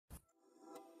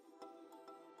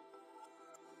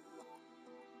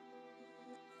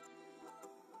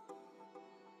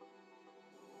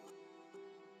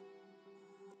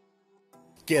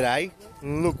G'day.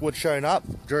 Look what's shown up.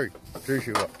 Drew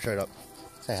showed up.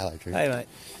 Say hello, Drew. Hey, mate.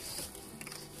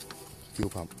 Fuel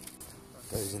pump.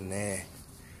 Goes in there.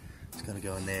 It's going to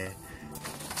go in there.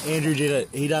 Andrew did it.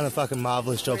 He done a fucking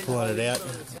marvellous job pulling it out.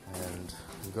 And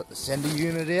we've got the sender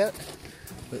unit out.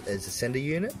 Look, there's the sender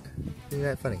unit. Isn't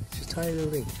that funny? It's just a tiny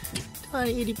little thing.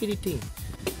 Tiny itty bitty thing.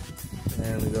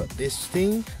 And we've got this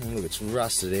thing. And look, it's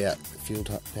rusted out. The fuel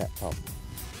pump.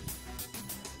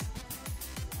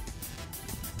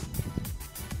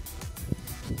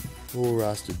 All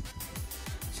rusted.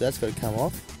 So that's got to come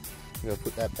off. We've got to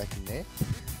put that back in there.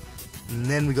 And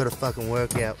then we've got to fucking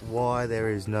work out why there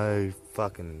is no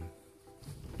fucking...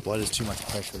 why there's too much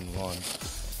pressure in the line.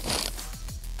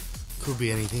 Could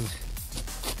be anything.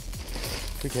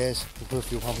 Who cares? We'll put a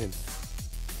fuel pump in.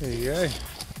 There you go.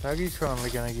 Dougie's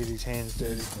finally going to get his hands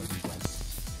dirty.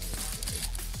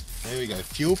 There we go.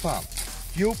 Fuel pump.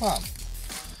 Fuel pump.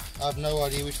 I have no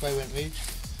idea which way went which.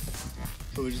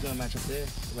 But we're just going to match up there.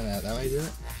 It went out that way, didn't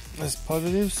it? That's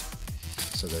positives.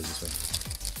 So it goes this way.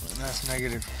 And that's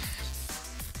negative.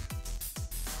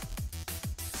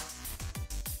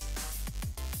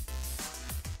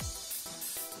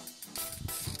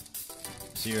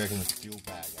 So you reckon the fuel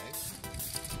bag,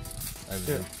 eh? Over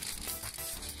there.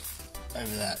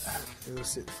 Over that. It'll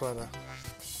sit flatter.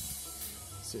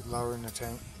 Sit lower in the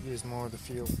tank. Use more of the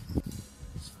fuel.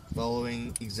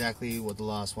 Following exactly what the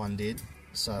last one did,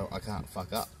 so I can't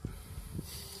fuck up.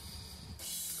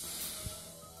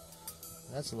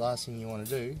 That's the last thing you want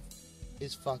to do,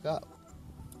 is fuck up.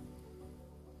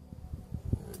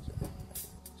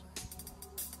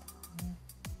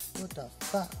 What the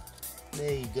fuck?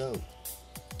 There you go.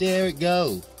 There it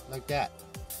go. Like that.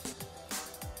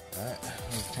 Alright,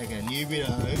 we'll take a new bit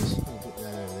of hose. We'll put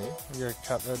that over there. You gotta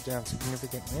cut that down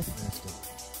significantly. That's good.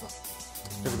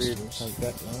 Gotta be like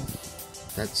that long.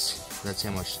 That's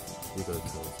how much we gotta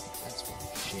cut off. That's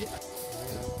fucking shit.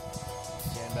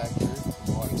 Stand back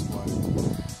through. Might explode.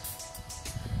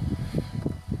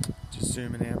 Just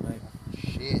zooming out, mate.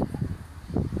 Shit.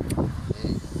 There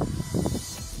you go.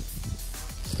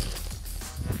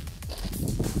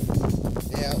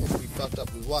 Now, if we fucked up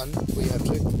with one, we have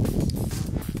two.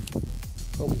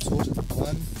 Problem sorted.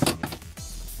 One.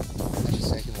 That's the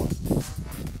second one.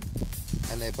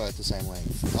 And they're both the same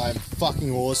length. I'm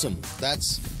fucking awesome.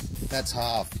 That's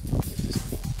half.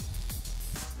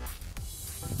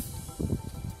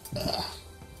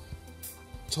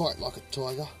 Tight like a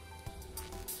tiger.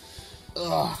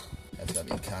 Ugh. That's gotta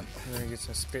be a cunt. You're gonna get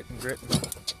some spit and grit and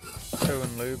poo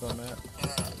and lube on that.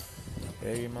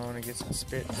 Yeah, you might want to get some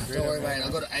spit and grit. Don't worry, mate.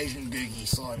 I've got Asian gooky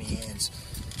slimy hands.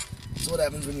 That's what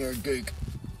happens when you're a gook.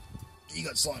 You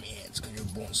got slimy hands because you're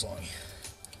born slimy.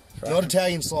 Right. Not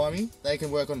Italian slimy. They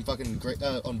can work on fucking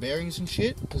on bearings and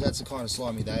shit because that's the kind of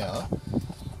slimy they are.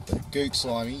 But gook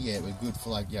slimy, yeah, we're good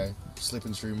for like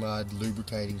slipping through mud,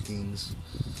 lubricating things.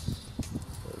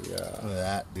 Yeah. Look at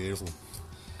that, beautiful.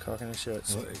 Cock in a shirt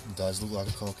sleeve. It does look like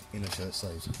a cock in a shirt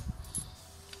sleeve.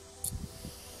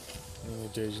 What you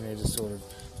do is you need to sort of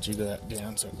jiggle that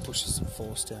down so it pushes some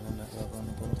force down on that rubber on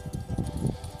the bottom.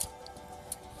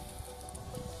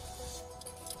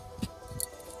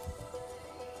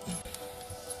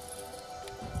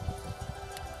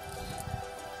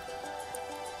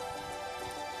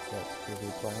 That's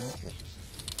good playing it. Yep.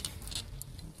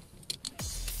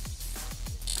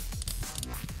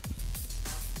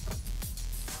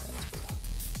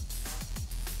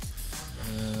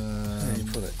 And you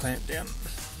put that clamp down.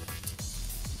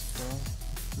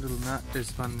 Little nut,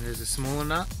 there's a smaller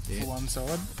nut for one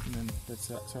side, and then that's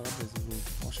that side, there's a little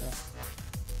washer.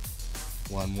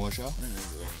 One washer. And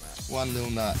there's a little nut. One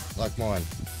little nut, like mine.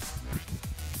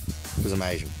 Because I'm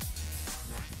Asian.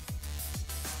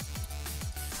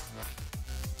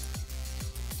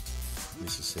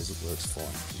 Mrs. says it works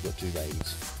fine. She's got 2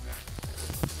 babies.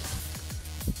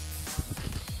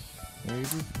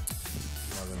 Easy.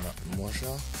 Another nut and washer,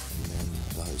 and then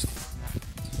the hose.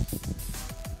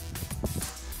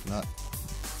 Nut.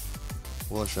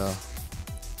 Washer.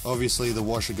 Obviously the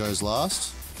washer goes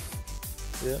last.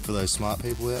 Yeah. For those smart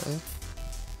people out there.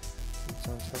 It's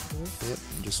on top of it. Yep,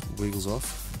 and just wiggles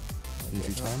off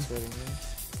every time.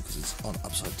 Because it's on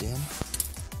upside down.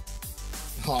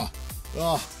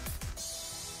 Oh.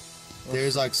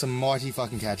 There's like some mighty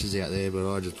fucking catches out there, but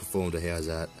I just performed a how's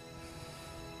that.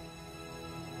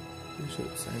 Pretty sure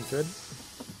it's the same thread.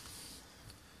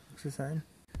 Looks the same.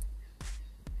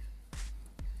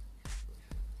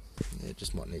 Yeah, it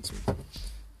just might need some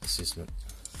assistance.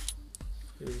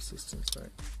 Good assistance,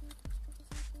 mate.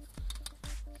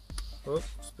 Oh,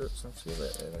 spilt some fuel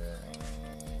out there.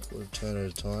 We'll turn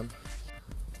at a time.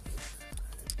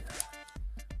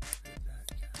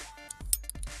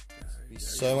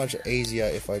 so much easier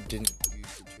if I didn't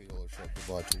use the $2 shop to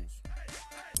buy tools.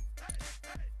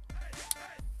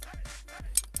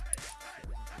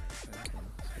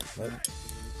 Nope.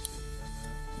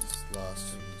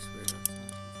 Last. Yeah,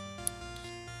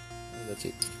 that's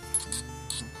it.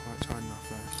 Not quite tight enough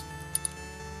though.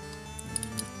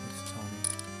 It's tiny.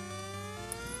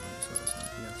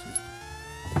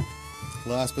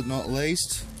 Last but not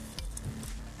least,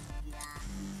 You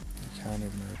can't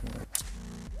even open it.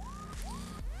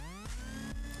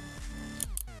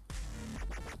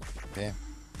 yeah,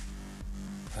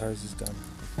 Hose is done.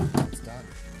 it's done.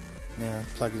 Now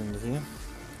plug it into here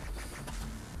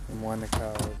and wind the car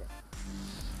over.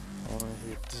 I want to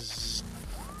hit.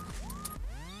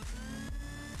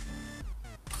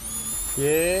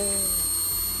 Yeah.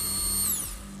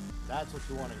 That's what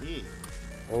you want to hear.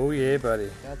 Oh yeah, buddy.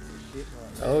 That's the shit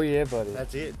right there. Oh yeah, buddy.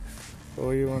 That's it.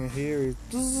 All you want to hear is.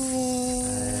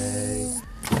 Hey.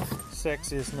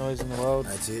 Sexiest noise in the world.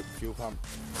 That's it. Fuel pump.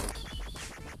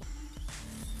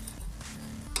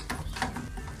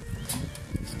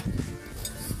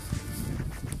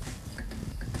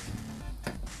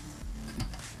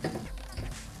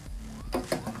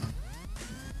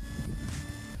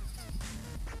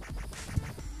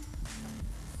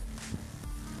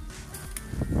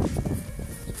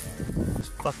 It's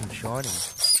fucking shining.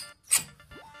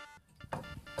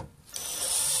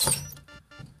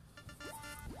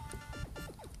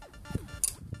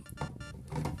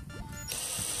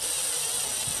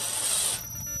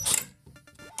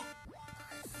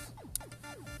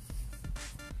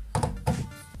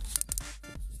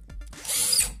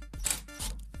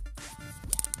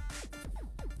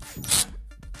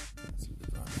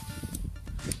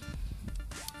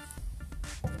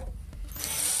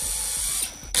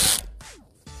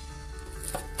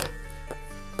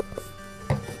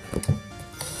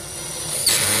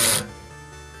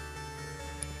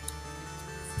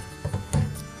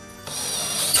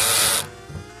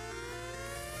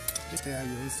 Just how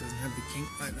yours doesn't have the kink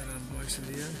like that on Mike's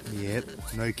video. Yep,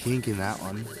 no kink in that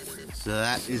one. So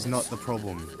that is not the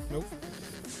problem. Nope.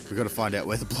 We've got to find out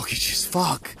where the blockage is.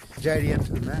 Fuck! JDM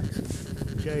to the max.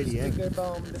 JDM.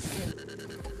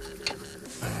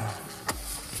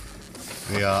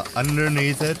 We are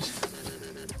underneath it.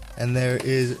 And there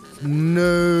is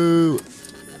no...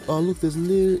 Oh look, there's a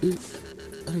little...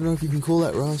 I don't know if you can call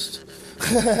that rust.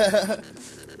 There's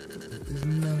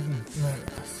no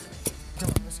rust. Come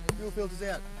on, let's get fuel filters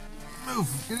out. Move!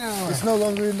 Get out of the way. It's no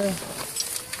longer in there.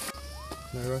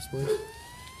 No rust, boys.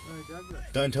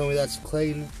 Don't tell me that's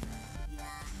clean.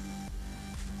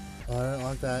 Oh, I don't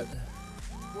like that.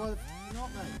 Why not,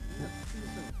 mate?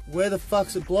 Where the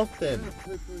fuck's it blocked then?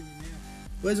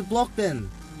 Where's it blocked then? On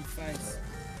your face.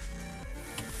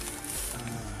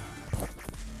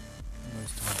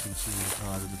 Most time consuming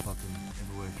cars of the fucking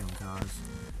ever working on cars.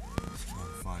 Let's try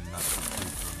and find nuts and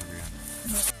fuel on the ground.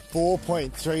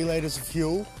 4.3 litres of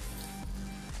fuel.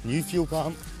 New fuel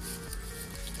pump.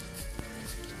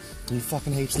 New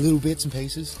fucking heaps of little bits and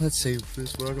pieces. Let's see if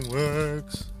this fucking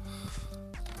works.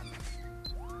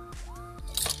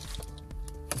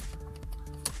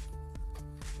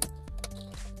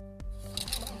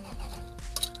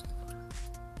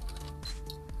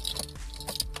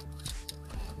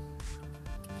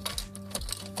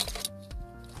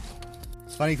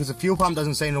 It's funny because the fuel pump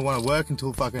doesn't seem to want to work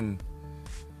until fucking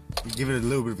you give it a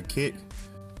little bit of a kick.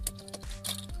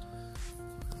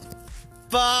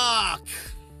 Fuck!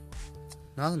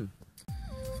 Nothing.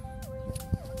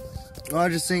 I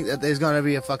just think that there's gonna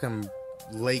be a fucking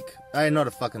leak. Hey, not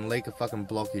a fucking leak, a fucking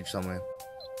blockage somewhere.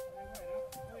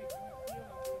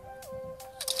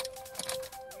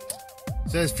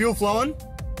 So there's fuel flowing?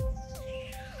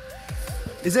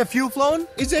 Is there fuel flowing?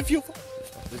 Is there fuel flowing?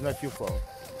 There's no fuel flowing.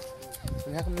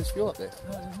 Then how come there's fuel up there?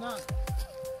 No, there's not.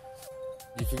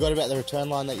 You forgot about the return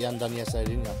line that you undone yesterday,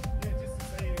 didn't you? Yeah, just to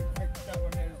say you picked that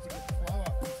one out to get the flow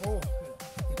up before.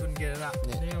 You couldn't get it up.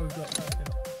 Yeah. Now we've got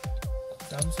fucking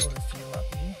some sort of fuel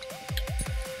up here.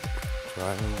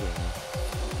 Right in there.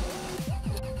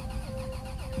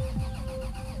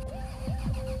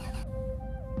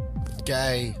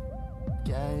 Gay.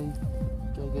 Gay.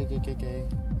 Gay.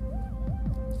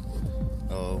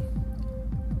 Oh.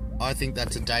 I think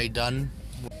that's a day done.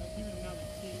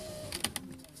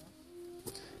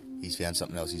 He's found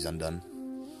something else he's undone.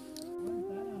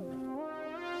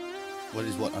 What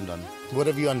is what undone? What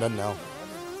have you undone now?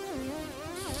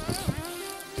 Let's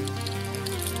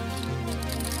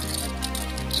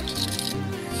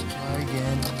try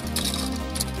again.